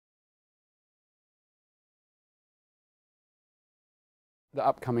The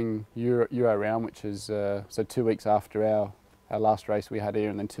upcoming Euro round, which is so 2 weeks after our last race we had here,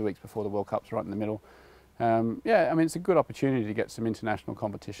 and then 2 weeks before the World Cup's right in the middle. Yeah, I mean, it's a good opportunity to get some international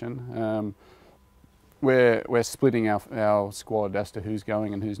competition. We're splitting our squad as to who's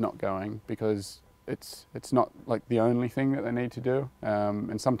going and who's not going, because it's not like the only thing that they need to do,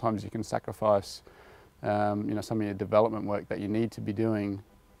 and sometimes you can sacrifice some of your development work that you need to be doing,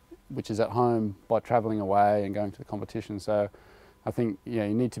 which is at home, by travelling away and going to the competition. So I think you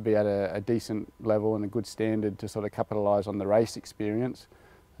need to be at a decent level and a good standard to sort of capitalise on the race experience.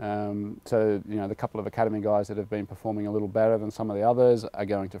 So the couple of academy guys that have been performing a little better than some of the others are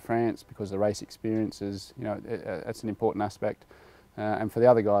going to France, because the race experience is, it's an important aspect. And for the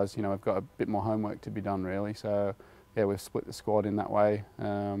other guys, we've got a bit more homework to be done, really. So yeah, we've split the squad in that way.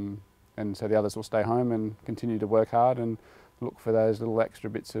 And so the others will stay home and continue to work hard and look for those little extra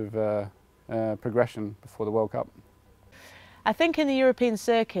bits of progression before the World Cup. I think in the European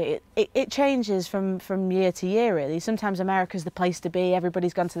circuit, it changes from year to year, really. Sometimes America's the place to be,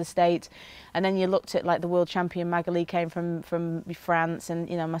 everybody's gone to the States, and then you looked at, like, the world champion Magali came from France,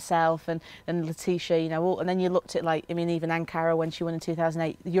 and myself and Letitia, and then you looked at, like, I mean, even Ankara when she won in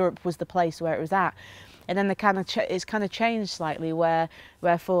 2008, Europe was the place where it was at. And then it's kind of changed slightly, where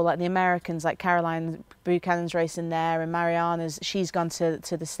for, like, the Americans, like Caroline Buchanan's racing there, and Mariana's, she's gone to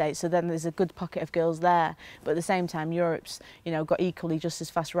the States, so then there's a good pocket of girls there. But at the same time, Europe's got equally just as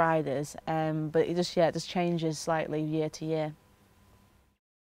fast riders, but it just changes slightly year to year.